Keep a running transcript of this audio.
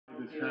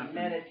doing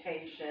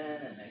meditation,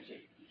 and then she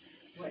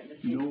went to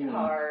no pick one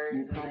cards, will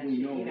and then probably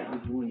she, know you what know.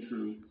 was going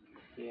through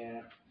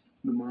Yeah.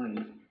 the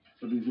minds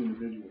of these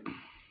individuals.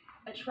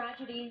 A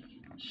tragedy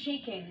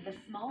shaking the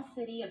small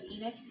city of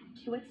Enoch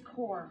to its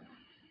core.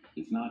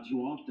 It's not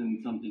too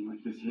often something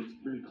like this hits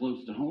very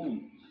close to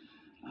home.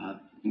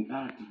 In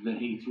fact, the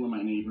Hates were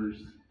my neighbors.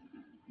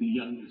 The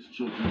youngest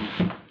children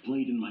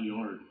played in my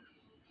yard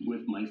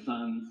with my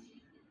sons.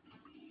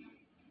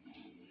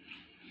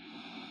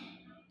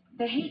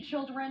 The Haight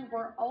children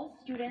were all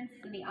students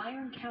in the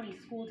Iron County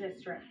School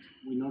District.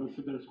 We noticed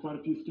that there's quite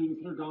a few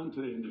students that are gone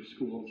today in their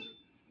schools,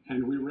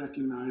 and we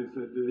recognize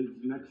that these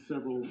next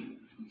several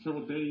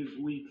days,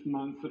 weeks,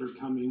 months that are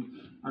coming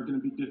are going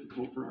to be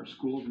difficult for our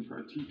schools and for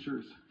our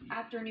teachers.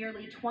 After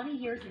nearly 20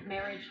 years of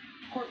marriage,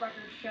 court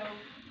records show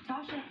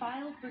Tasha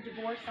filed for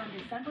divorce on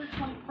December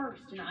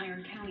 21st in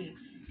Iron County.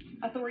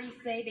 Authorities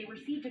say they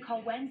received a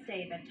call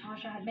Wednesday that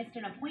Tasha had missed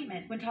an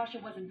appointment. When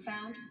Tasha wasn't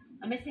found,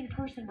 a missing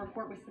person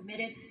report was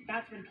submitted.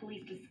 That's when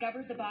police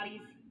discovered the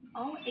bodies,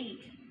 all 8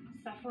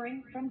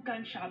 suffering from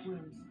gunshot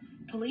wounds.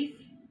 Police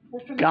were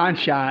familiar.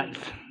 Gunshots.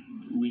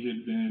 We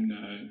had been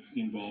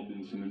involved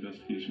in some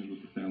investigations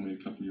with the family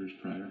a couple years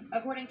prior.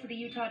 According to the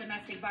Utah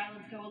Domestic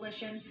Violence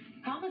Coalition,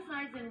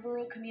 homicides in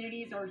rural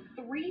communities are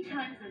 3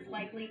 times as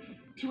likely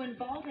to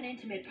involve an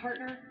intimate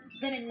partner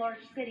than in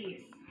large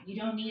cities. You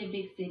don't need a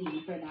big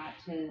city for that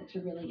to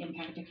really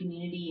impact a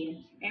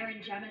community.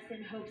 Erin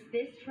Jemison hopes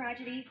this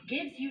tragedy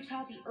gives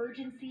Utah the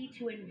urgency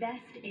to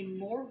invest in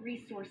more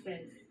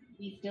resources.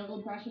 We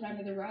still brush it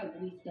under the rug.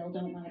 We still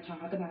don't want to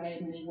talk about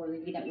it, and we worry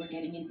that we're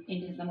getting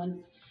into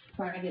someone's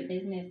private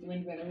business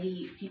when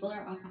really people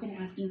are often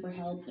asking for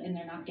help and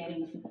they're not getting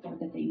the support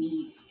that they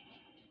need.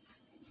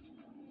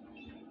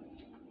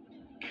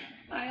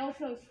 I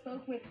also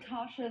spoke with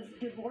Tasha's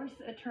divorce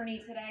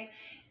attorney today.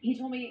 He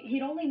told me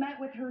he'd only met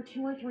with her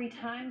 2 or 3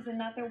 times and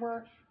that there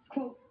were,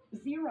 quote,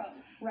 0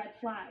 red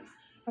flags.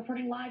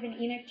 Reporting live in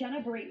Enoch,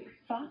 Jenna Bree,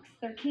 Fox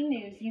 13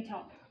 News,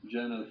 Utah.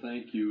 Jenna,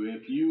 thank you.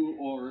 If you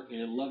or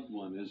a loved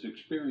one is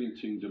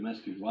experiencing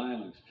domestic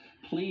violence,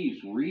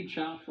 please reach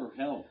out for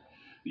help.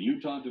 The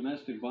Utah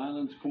Domestic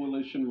Violence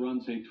Coalition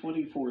runs a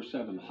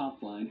 24/7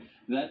 hotline.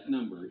 That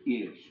number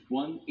is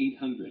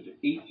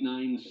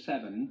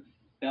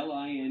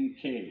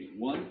 1-800-897-LINK,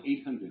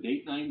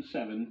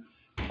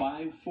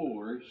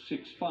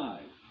 1-800-897-5465,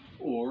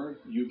 or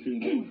you can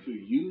go to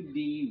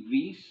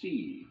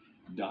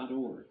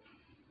udvc.org.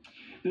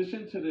 This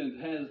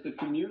incident has the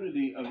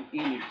community of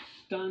Enoch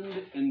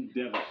stunned and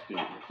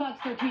devastated. Fox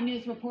 13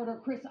 News reporter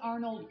Chris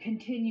Arnold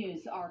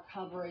continues our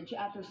coverage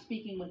after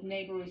speaking with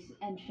neighbors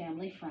and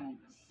family friends.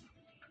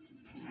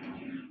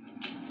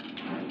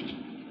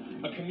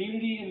 A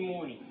community in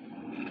mourning.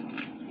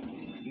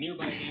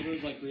 Nearby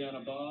neighbors like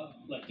Brianna Baugh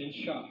left in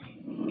shock.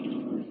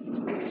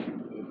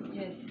 It's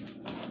just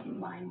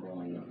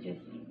mind-blowing. It's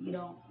just, you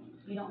don't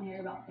hear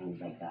about things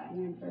like that.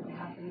 And then for it to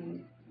happen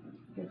in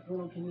this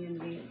little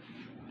community,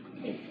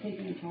 it's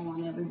taking a toll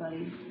on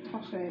everybody.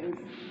 Tasha is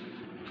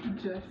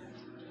just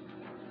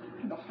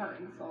the heart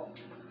and soul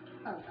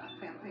of that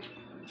family.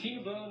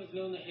 Tina Brown has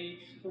known the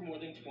Haights for more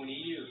than 20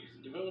 years,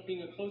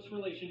 developing a close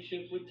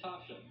relationship with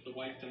Tasha, the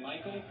wife to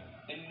Michael,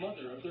 and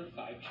mother of their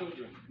 5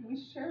 children. We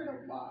shared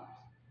a lot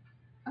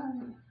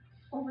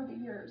over the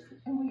years,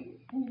 and we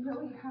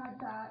really had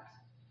that,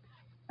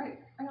 I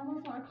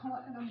almost want to call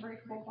it an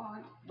unbreakable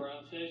bond.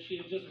 Brown says she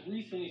had just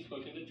recently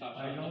spoken to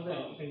Tasha on the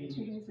phone. 2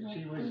 days ago.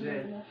 She was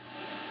there.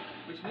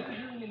 Which made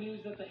hearing the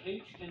news that the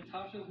Haights and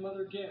Tasha's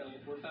mother Gail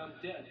were found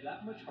dead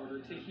that much harder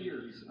to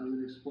hear. I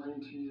would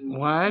explain to you.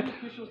 What?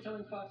 Officials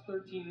telling Fox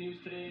 13 News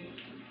today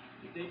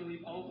they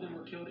believe all of them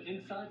were killed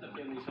inside the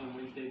family's home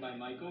Wednesday by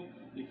Michael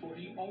before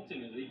he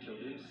ultimately killed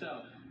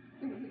himself.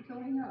 It was a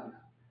killing of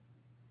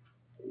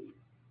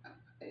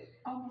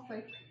almost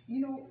like, a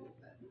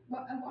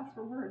loss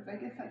for words. I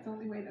guess that's the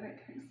only way that I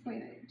can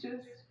explain it.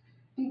 Just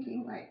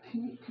thinking like,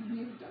 could we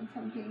have done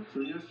something? So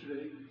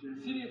yesterday,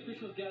 city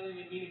officials gathering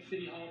at Enoch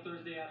City Hall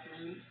Thursday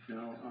afternoon.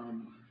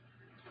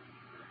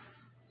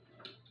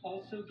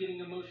 Also getting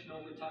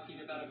emotional when talking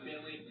about a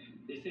family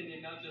they say they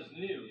not just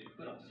knew,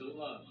 but also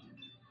loved.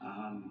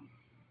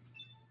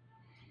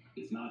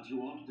 It's not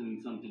too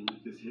often something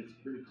like this hits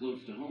very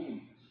close to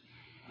home.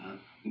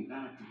 In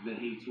fact, the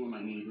Hates were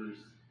my neighbors.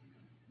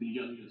 The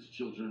youngest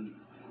children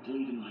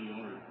played in my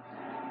yard.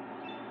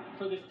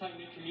 For this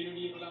tight-knit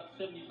community of about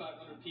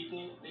 7,500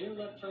 people, they are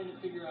left trying to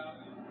figure out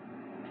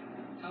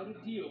how to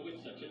deal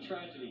with such a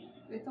tragedy.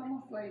 It's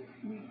almost like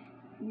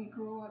we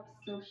grow up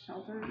so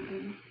sheltered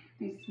in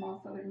these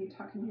small southern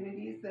Utah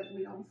communities that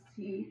we don't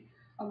see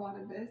a lot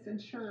of this.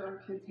 And sure, our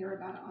kids hear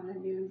about it on the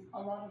news.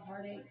 A lot of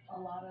heartache, a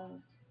lot of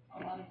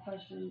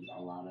questions,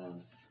 a lot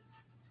of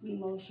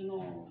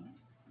emotional.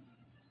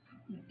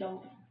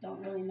 Don't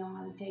really know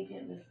how to take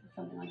it.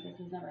 Something like this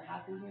has never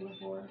happened here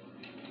before.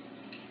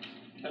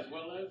 As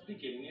well as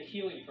beginning a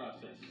healing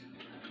process.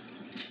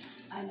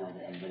 I know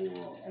that everybody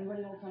will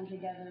come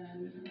together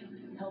and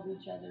help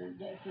each other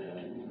get through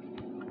it.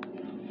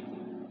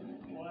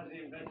 What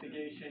the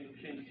investigation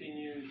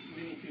continues,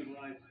 many people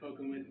I've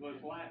spoken with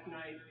both last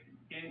night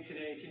and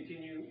today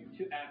continue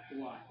to ask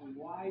why.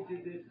 Why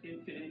did this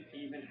incident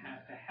even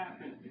have to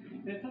happen?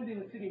 And it's something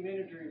the city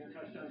manager even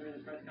touched on during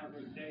the press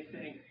conference today,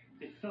 saying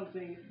it's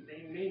something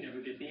they may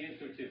never get the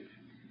answer to.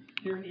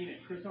 Here in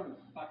Enoch, Chris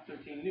Arnold, Fox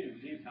 13 News,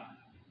 Utah.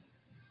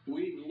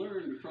 We've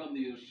learned from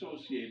the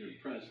Associated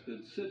Press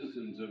that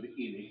citizens of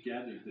Enoch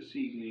gathered this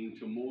evening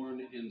to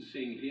mourn and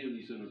sing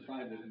hymns in a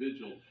private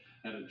vigil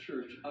at a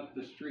church up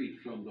the street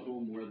from the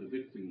home where the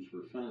victims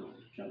were found.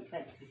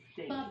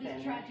 Bob,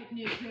 this tragic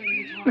news here in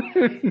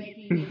Utah is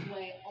making its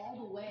way all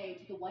the way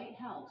to the White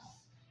House.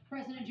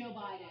 President Joe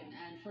Biden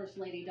and First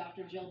Lady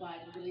Dr. Jill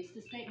Biden released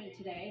a statement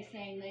today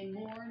saying they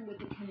mourn with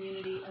the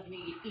community of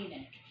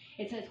Enoch.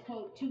 It says,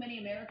 quote, too many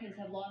Americans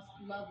have lost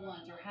loved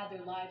ones or had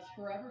their lives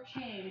forever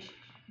changed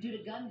due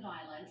to gun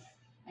violence,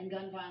 and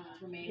gun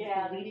violence remains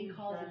the leading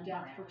cause of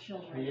death for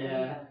children.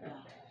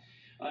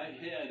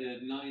 Ahead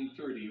at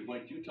 9:30,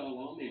 what Utah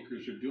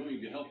lawmakers are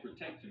doing to help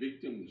protect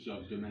victims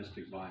of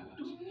domestic violence.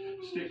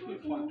 Stick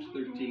with Fox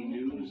 13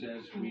 News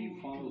as we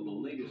follow the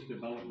latest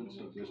developments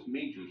of this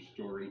major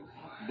story,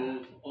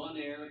 both on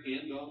air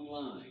and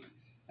online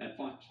at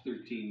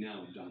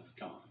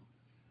fox13now.com.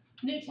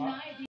 New tonight.